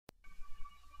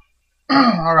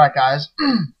Alright guys,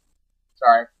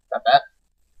 sorry about that.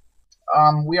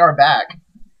 We are back.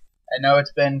 I know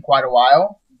it's been quite a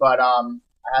while, but I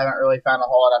haven't really found a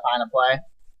whole lot of time to play.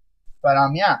 But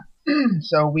yeah,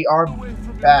 so we are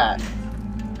back.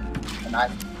 And I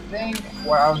think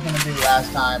what I was going to do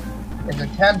last time is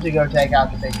attempt to go take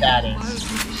out the big daddy.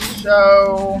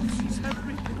 So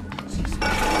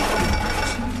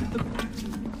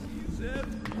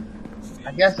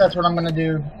I guess that's what I'm going to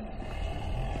do.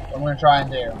 I'm going to try and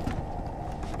do.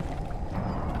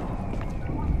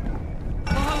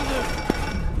 Father,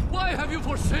 why have you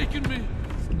forsaken me?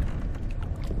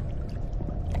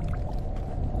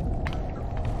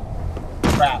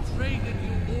 Crap. I traded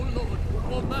you, oh Lord,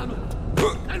 for mammon.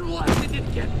 And why did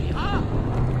it get me, huh?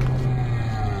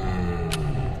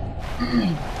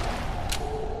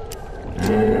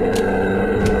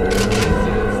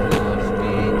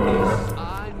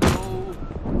 I know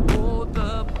for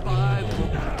the Bible.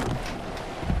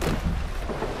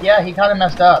 Yeah, he kind of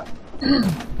messed up.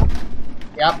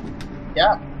 Yep.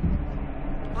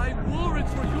 I wore it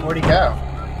for you. Where'd he go?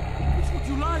 Which would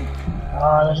you like?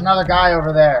 There's another guy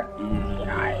over there.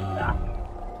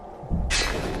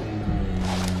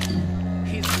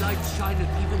 His light shineth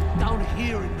even down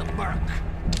here in the murk.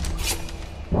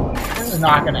 This is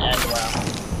not going to end well.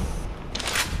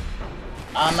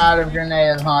 I'm out of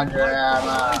grenades, Hunter. I'm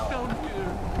out. Down here.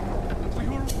 For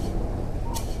your...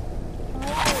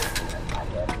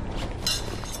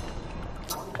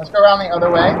 Let's go around the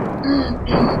other way.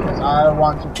 Because I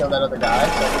want to kill that other guy,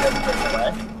 so he doesn't get in the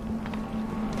way.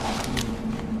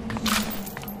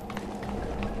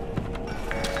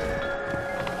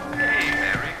 Hey,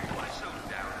 Mary. Why so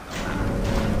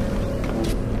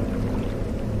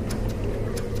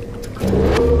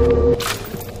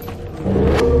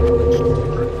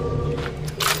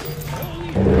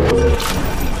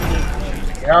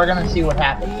We are going to see what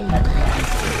happens in next time.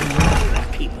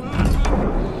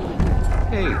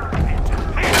 Hey.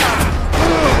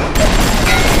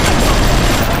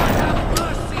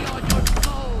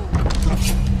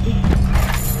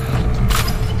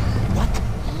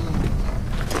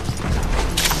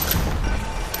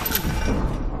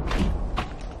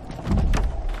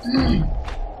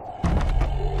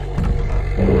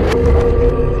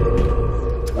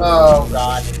 Oh,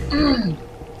 God.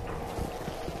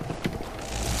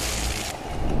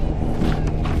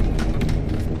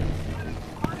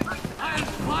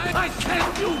 I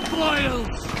sent you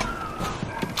boils!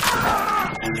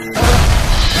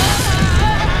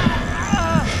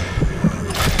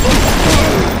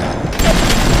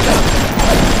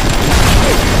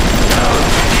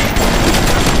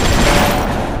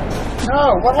 No,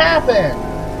 what happened?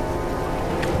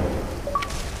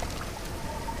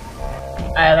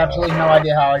 I had absolutely no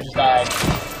idea how I just died.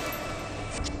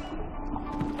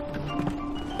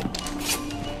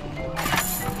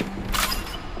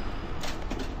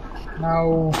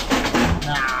 No.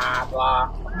 Nah,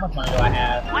 blah. How much money do I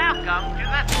have? Welcome to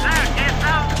the circus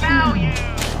of value!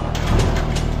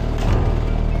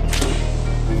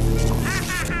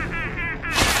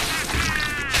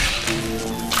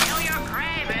 Feel your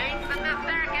cravings at the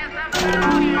circus of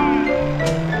value!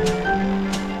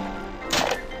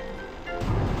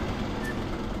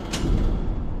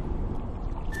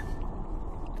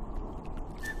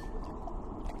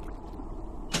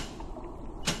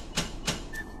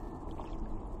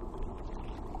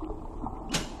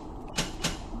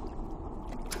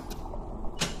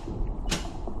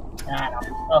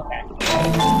 Okay.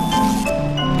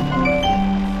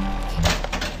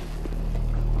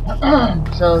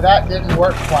 So that didn't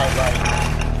work quite right.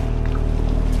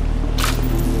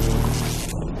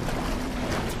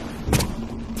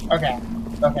 Okay.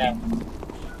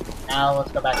 Now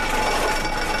let's go back to here.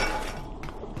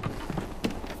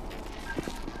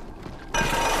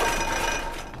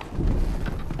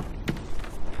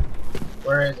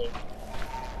 Where is he?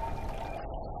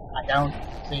 I don't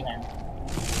see him.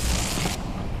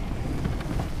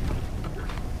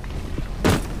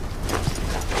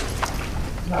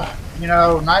 You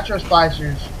know, nitro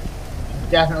splicers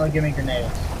definitely give me grenades.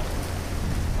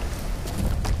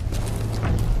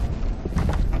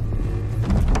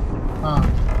 Huh.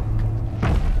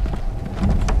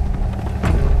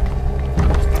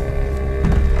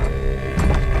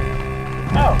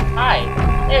 Oh, hi.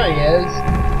 There he is.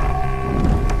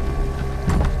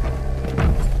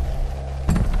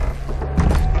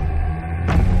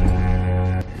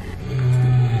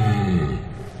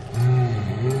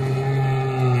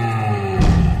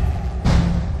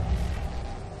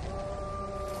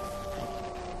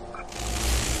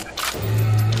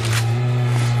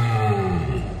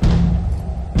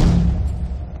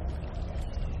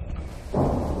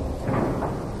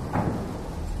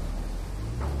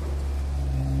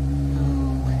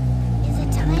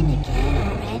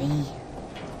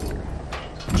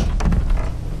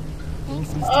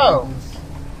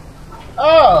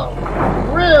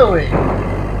 Really?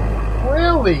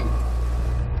 Really?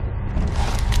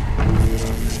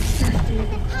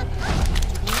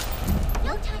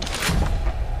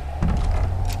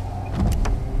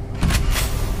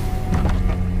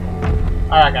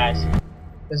 Alright guys,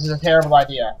 this is a terrible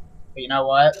idea, but you know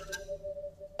what?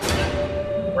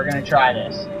 We're gonna try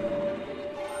this.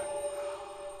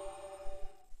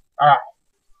 Alright.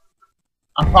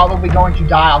 I'm probably going to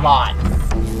die a lot.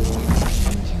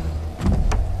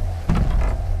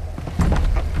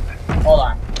 Hold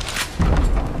on.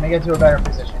 Let me get to a better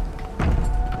position.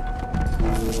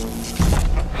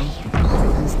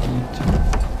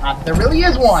 There really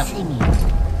is one!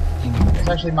 This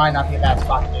actually might not be a bad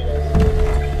spot to do this.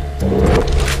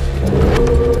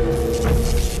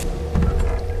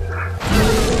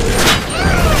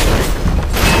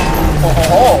 Oh,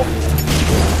 oh, oh.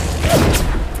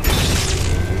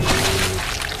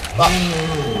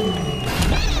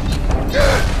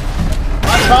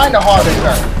 I'm trying to harvest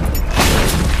her.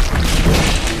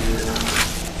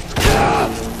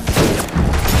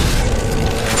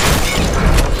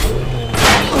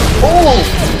 Ooh!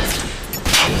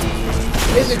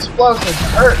 His explosives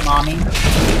hurt, mommy.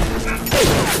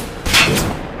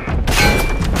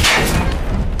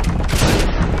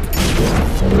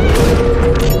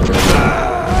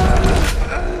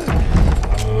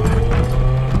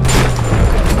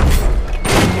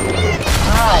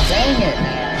 Ah, dang it,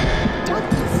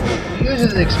 man. He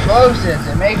uses explosives.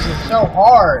 It makes it so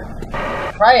hard.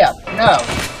 Pray up. No.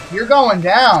 You're going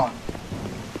down.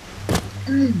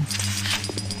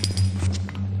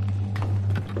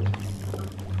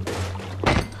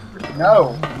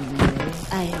 No.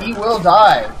 He will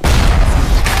die.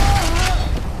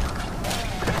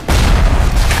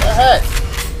 Go ahead.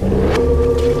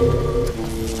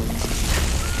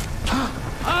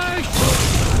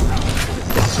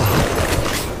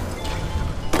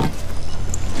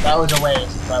 That was a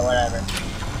waste, but whatever.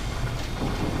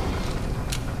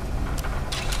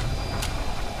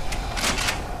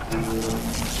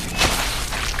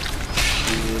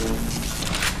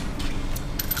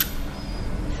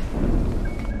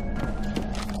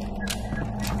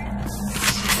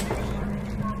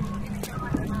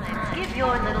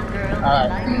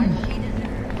 Alright.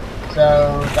 So,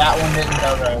 that one didn't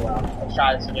go very well. Let's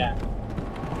try this again.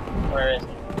 Where is he?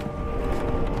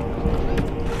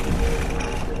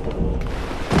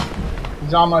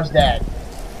 He's almost dead.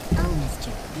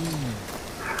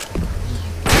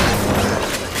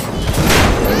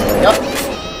 Yep.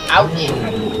 Ouch.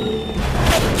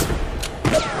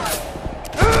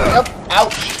 Yep.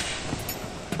 Ouch.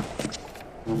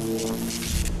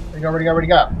 Where'd he go? Where'd he go? Where'd he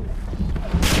go?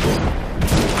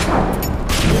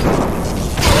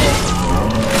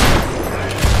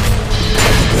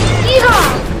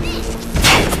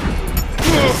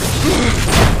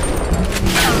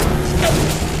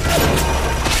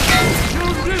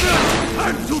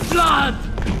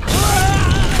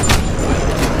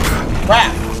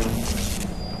 Crap!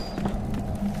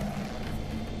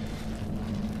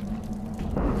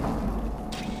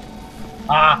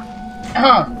 Ah!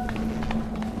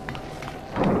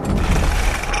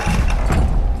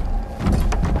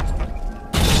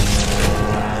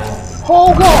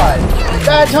 Oh god!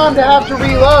 Bad time to have to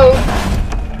reload!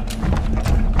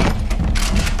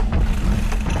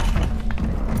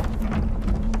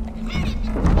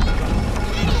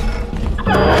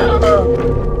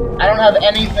 I don't have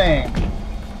anything.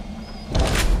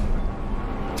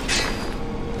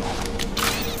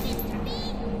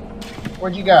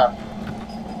 Where'd you go?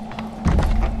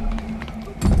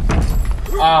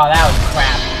 Oh, that was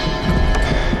crap.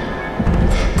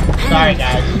 Sorry,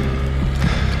 guys.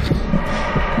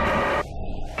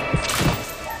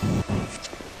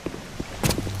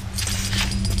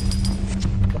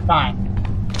 We're fine.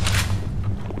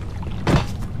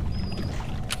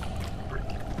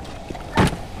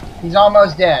 He's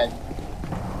almost dead.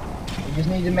 We just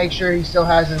need to make sure he still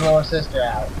has his little sister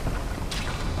out.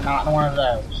 Not in one of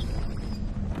those.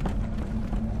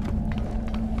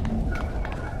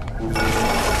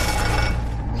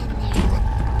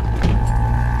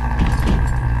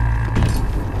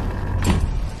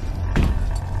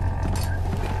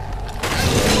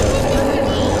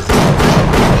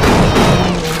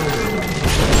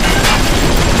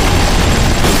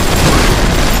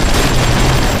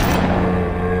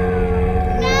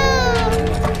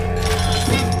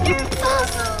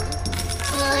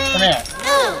 Come here.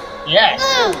 Yes.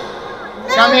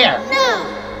 Come here.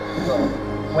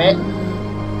 Quit.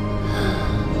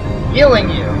 Healing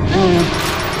you.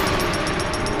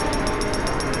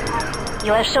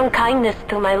 You have shown kindness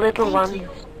to my little ones,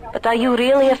 but are you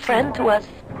really a friend to us?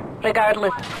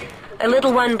 Regardless, A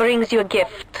little one brings you a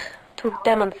gift to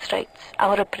demonstrate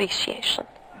our appreciation.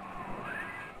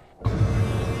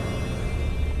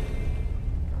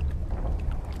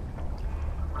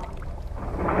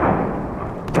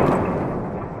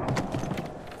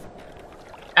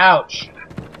 Ouch.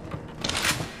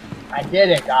 I did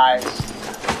it, guys.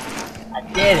 I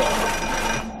did it.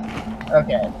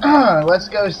 Okay, let's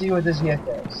go see what this gift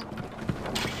is.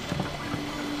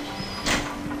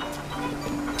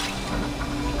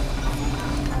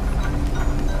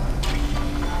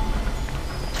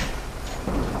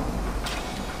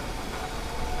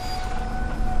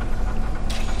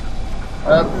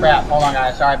 Oh crap, hold on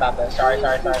guys, sorry about this. Sorry.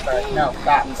 No,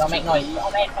 stop. Don't make noise.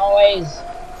 Don't make noise!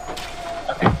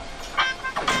 Okay.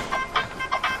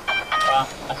 Well,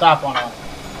 I stopped one of them.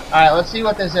 Alright, let's see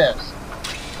what this is.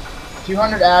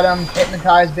 200 atoms,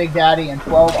 hypnotize Big Daddy, and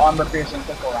 12 armor-piercing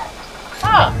pistol rounds.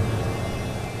 Ah!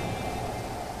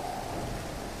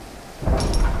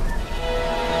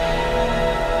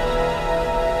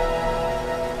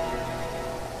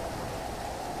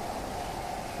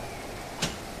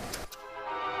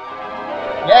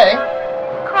 Yay!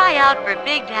 Cry out for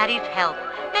Big Daddy's help.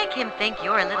 Make him think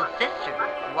you're a little sister.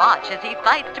 Watch as he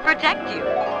fights to protect you.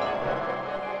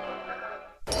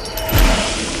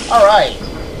 Alright.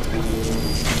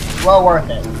 Well worth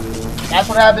it. That's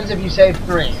what happens if you save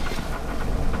 3.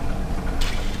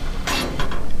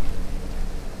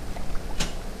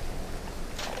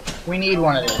 We need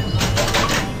one of these.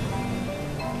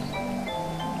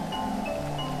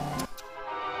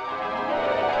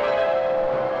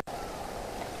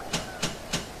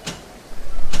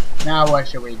 Now what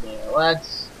should we do?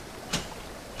 Let's...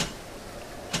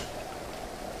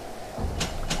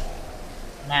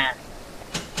 Nah.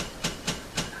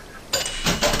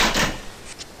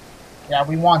 Yeah,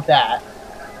 we want that.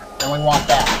 And we want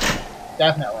that.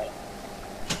 Definitely.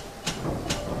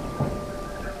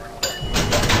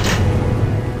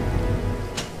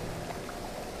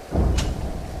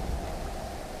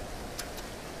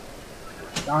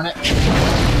 Darn it.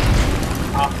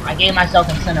 Oh, I gave myself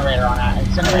incinerator on that.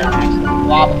 Incinerator on accident.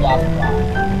 Blah, blah, blah,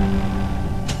 blah.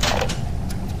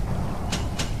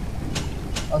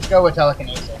 Let's go with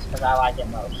telekinesis, because I like it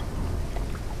most.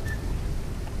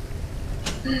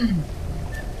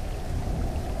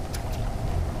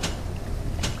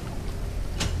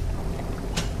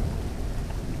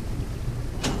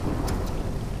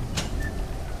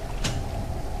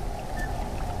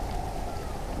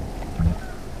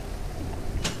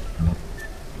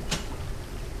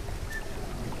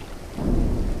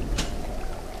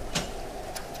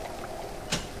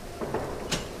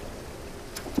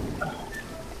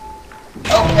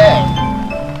 Okay.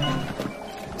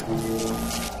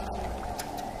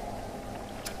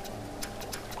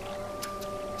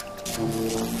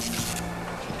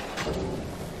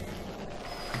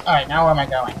 Alright, now where am I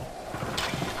going?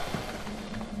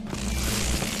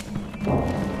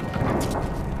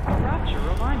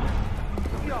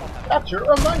 Capture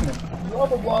a reminder. Blah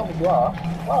blah blah blah blah.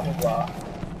 Blah blah blah.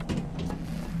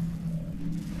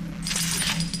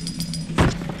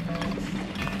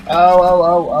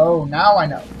 Oh, now I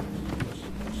know.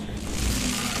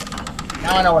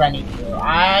 Now I know what I need to do.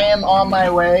 I am on my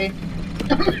way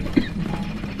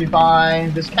to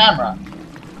find this camera.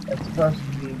 It's supposed to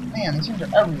be... Man, these things are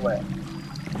everywhere.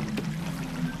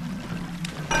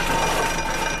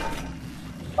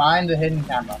 Find the hidden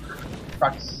camera.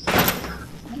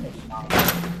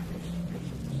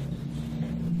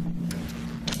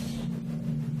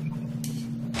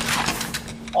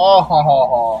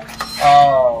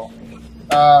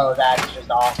 Oh, that's just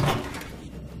awesome.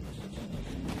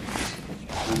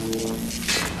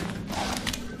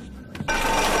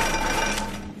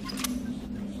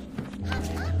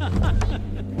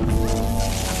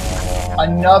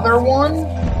 Another one?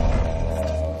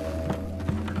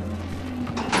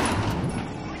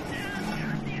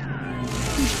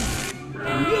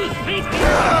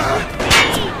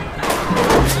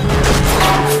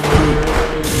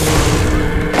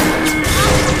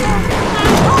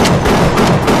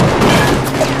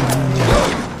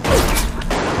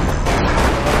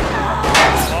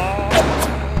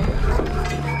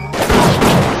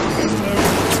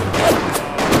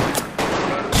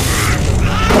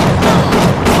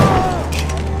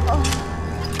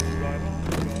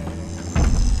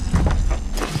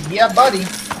 Yeah, buddy.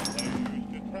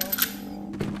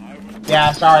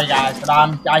 Yeah, sorry guys, but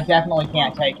I definitely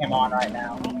can't take him on right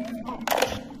now.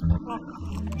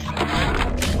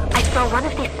 I saw one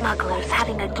of these smugglers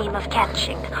having a game of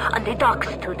catching on the docks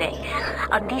today.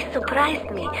 And this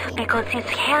surprised me because his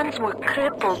hands were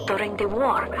crippled during the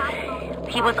war.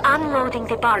 He was unloading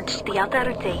the barge the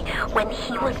other day when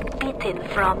he was bitten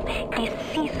from the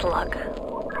sea slug.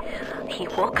 He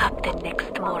woke up the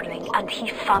next morning and he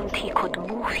found he could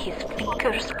move his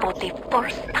fingers for the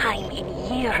first time in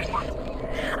years.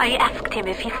 I asked him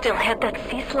if he still had that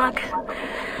sea slug,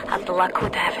 and luck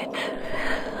would have it.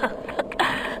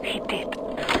 He did.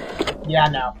 Yeah,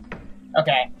 no.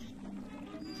 Okay.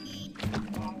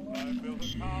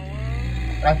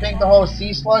 I think the whole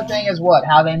sea slug thing is what?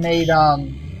 How they made,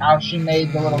 how she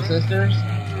made the little sisters?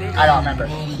 I don't remember.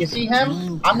 You see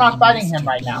him? I'm not fighting him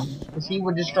right now, because he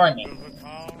would destroy me.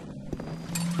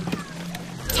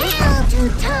 Tattle to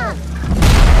tough.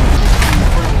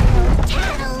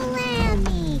 Tattle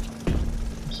Lammy.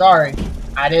 Sorry.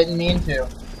 I didn't mean to.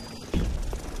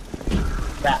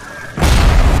 Crap.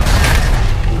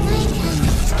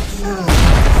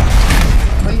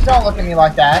 Please don't look at me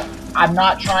like that. I'm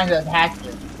not trying to attack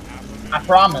you. I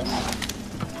promise.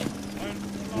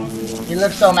 You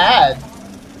look so mad.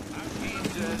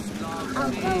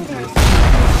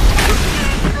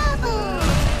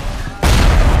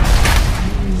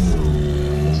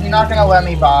 Is he not gonna let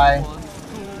me by?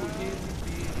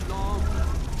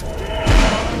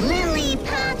 Lily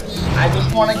Poppy. I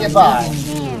just want to get by.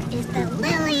 There is the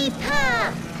Lily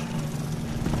Pop.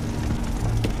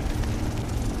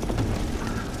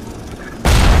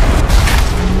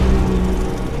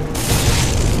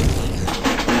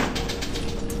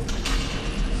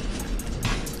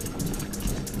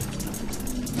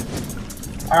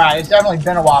 Alright, it's definitely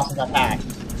been a while since I've hacked.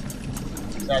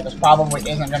 So this probably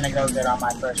isn't going to go good on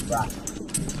my first run.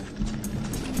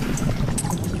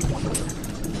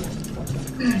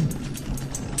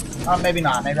 Oh, maybe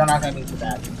not. Maybe I'm not going to be too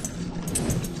bad.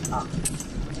 Oh.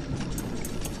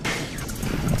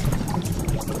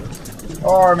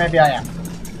 Or maybe I am.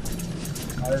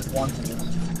 Oh, there's one piece.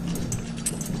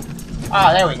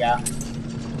 Ah, there we go.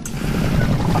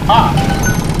 Aha!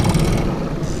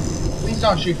 Please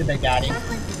don't shoot the big daddy.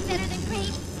 Chocolates is better than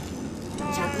grapes.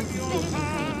 Chocolates is better than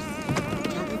grapes.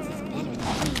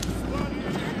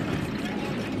 Chocolates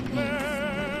is better than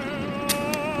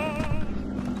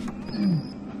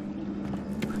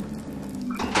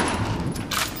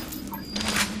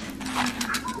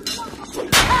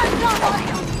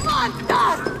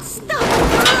Stop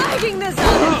dragging this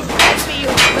out! Let me, you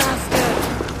bastard!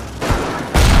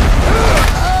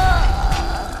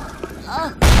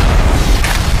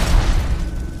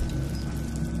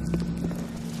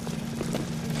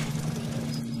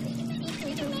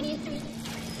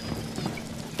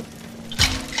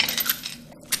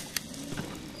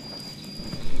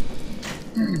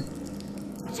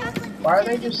 Why are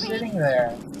they just sitting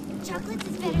there? Chocolates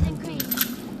is better than grapes.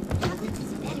 Chocolates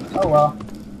is better. Oh well.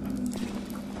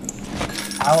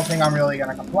 I don't think I'm really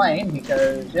gonna complain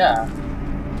because, yeah.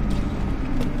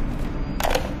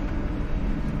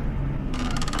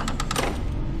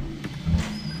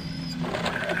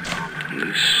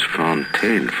 This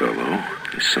Fontaine fellow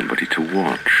is somebody to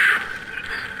watch.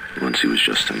 Once he was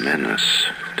just a menace,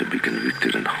 to be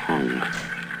convicted and hung.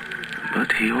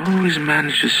 But he always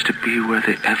manages to be where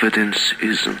the evidence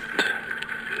isn't.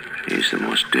 He's the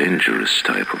most dangerous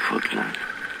type of hoodlum.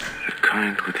 The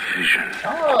kind with vision.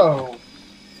 Oh!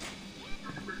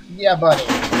 Yeah, buddy.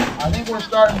 I think we're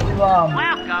starting to,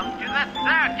 Welcome to the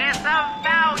circus of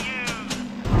value.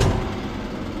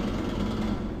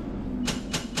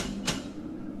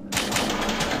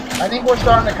 I think we're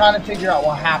starting to kind of figure out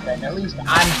what happened. At least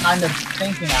I'm kind of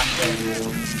thinking I'm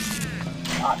doing.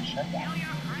 Ah, shut down.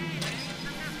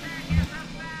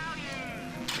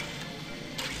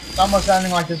 It's almost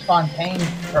sounding like this Fontaine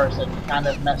person kind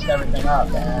of messed everything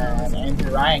up, and Andrew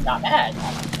Ryan got mad.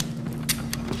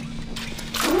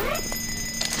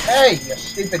 Hey, you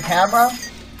stupid camera!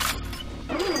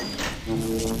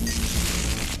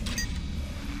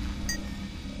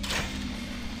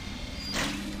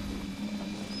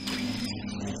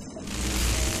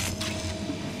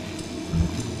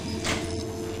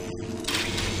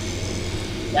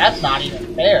 That's not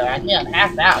even fair. I can't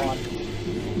hack that one.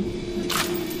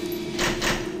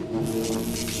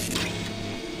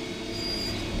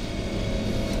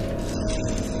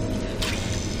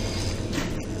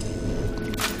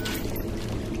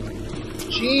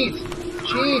 Cheat!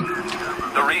 Cheat!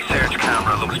 The research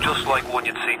camera looks just like one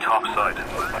you'd see topside.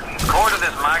 According to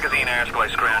this magazine article I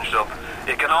scrounged up,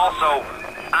 it can also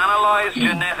analyze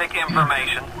genetic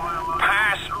information,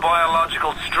 parse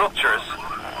biological structures,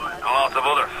 and lots of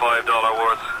other $5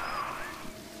 words.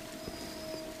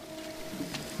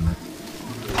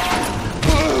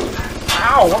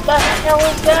 Ow, what the hell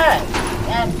is that?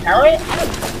 Damn parrot?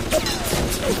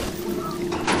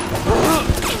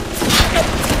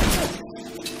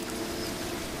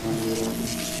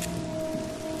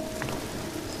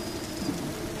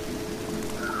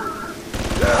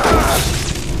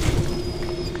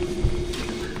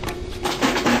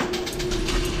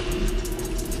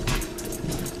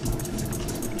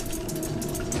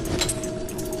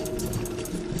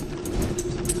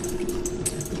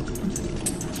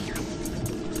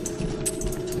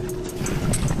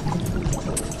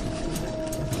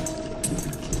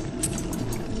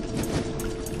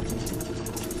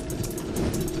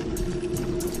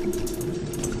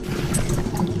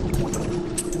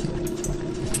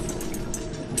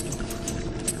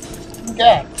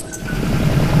 Okay.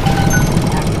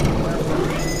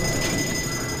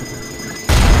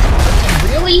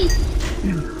 Really?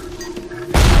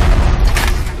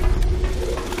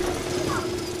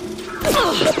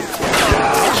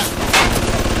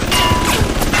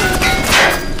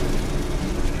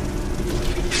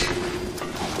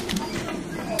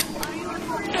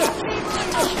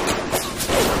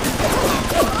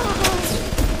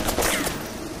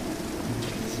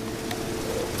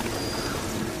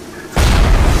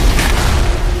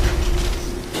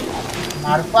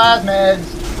 Out of plasmids.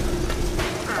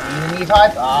 You need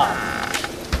pipe. Ah.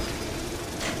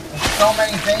 There's so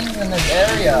many things in this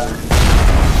area.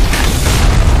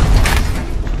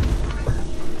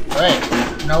 Wait,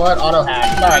 you know what? Auto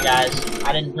hack. Sorry guys.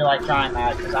 I didn't feel like trying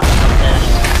that because I'm gonna forget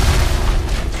anyway.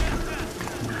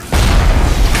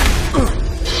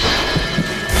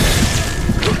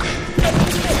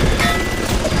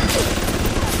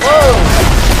 Whoa!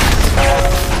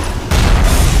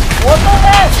 What the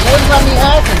heck? They wouldn't let me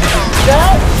hack it. Did you see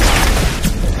that?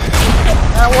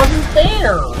 That wasn't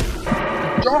fair.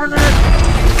 Darn it.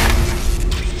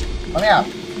 Let me out.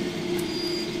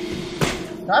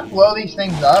 Can I blow these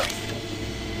things up?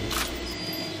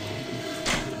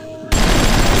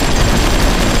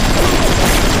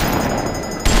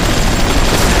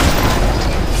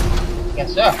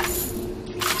 Guess so.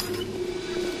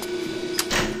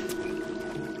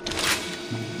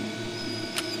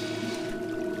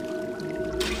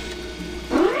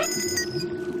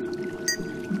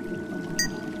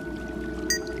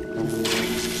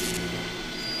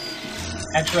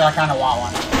 Actually, I kind of want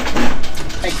one.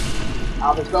 Hey,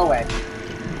 I'll just go away.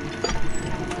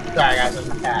 Sorry guys, there's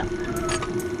my cat.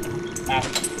 Ah.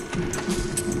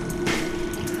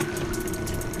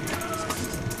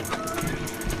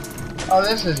 Oh,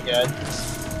 this is good.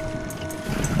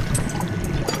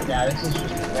 Yeah, this is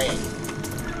just great.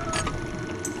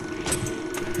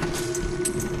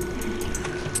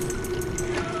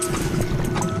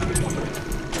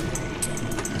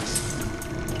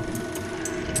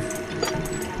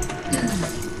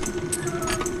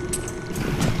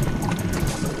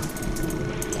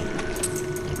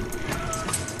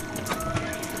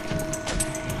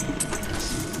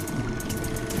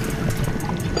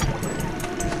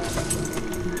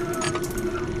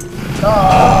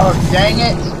 Oh, dang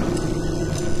it!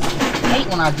 I hate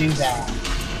when I do that.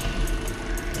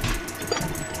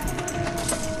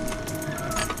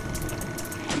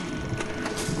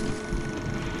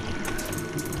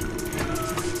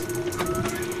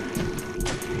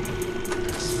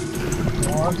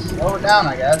 Well, let's slow it down,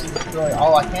 I guess. That's really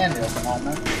all I can do at the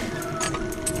moment.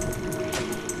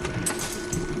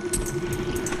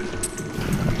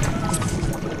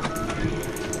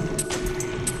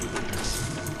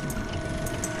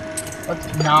 Let's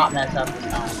not mess up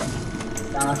this time.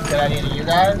 Sounds like a good idea to you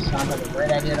guys? Sounds like a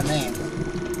great idea to me.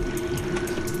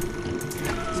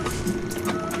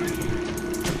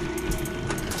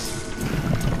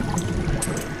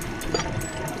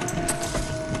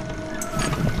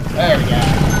 There we go.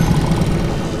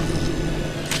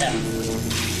 Yeah.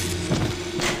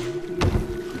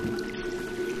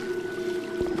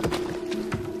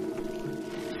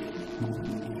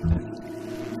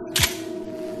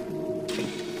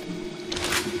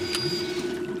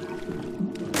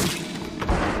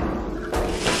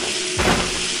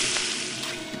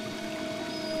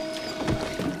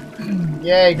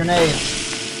 Yay, grenades.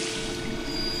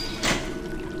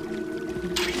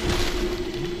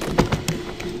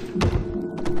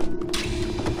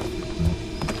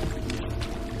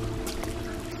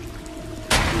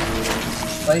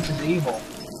 This place is evil.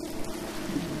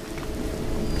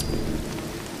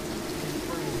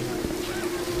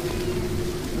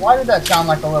 Why did that sound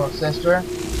like a little sister?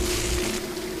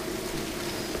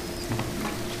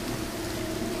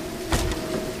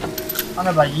 I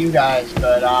don't know about you guys,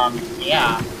 but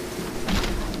yeah.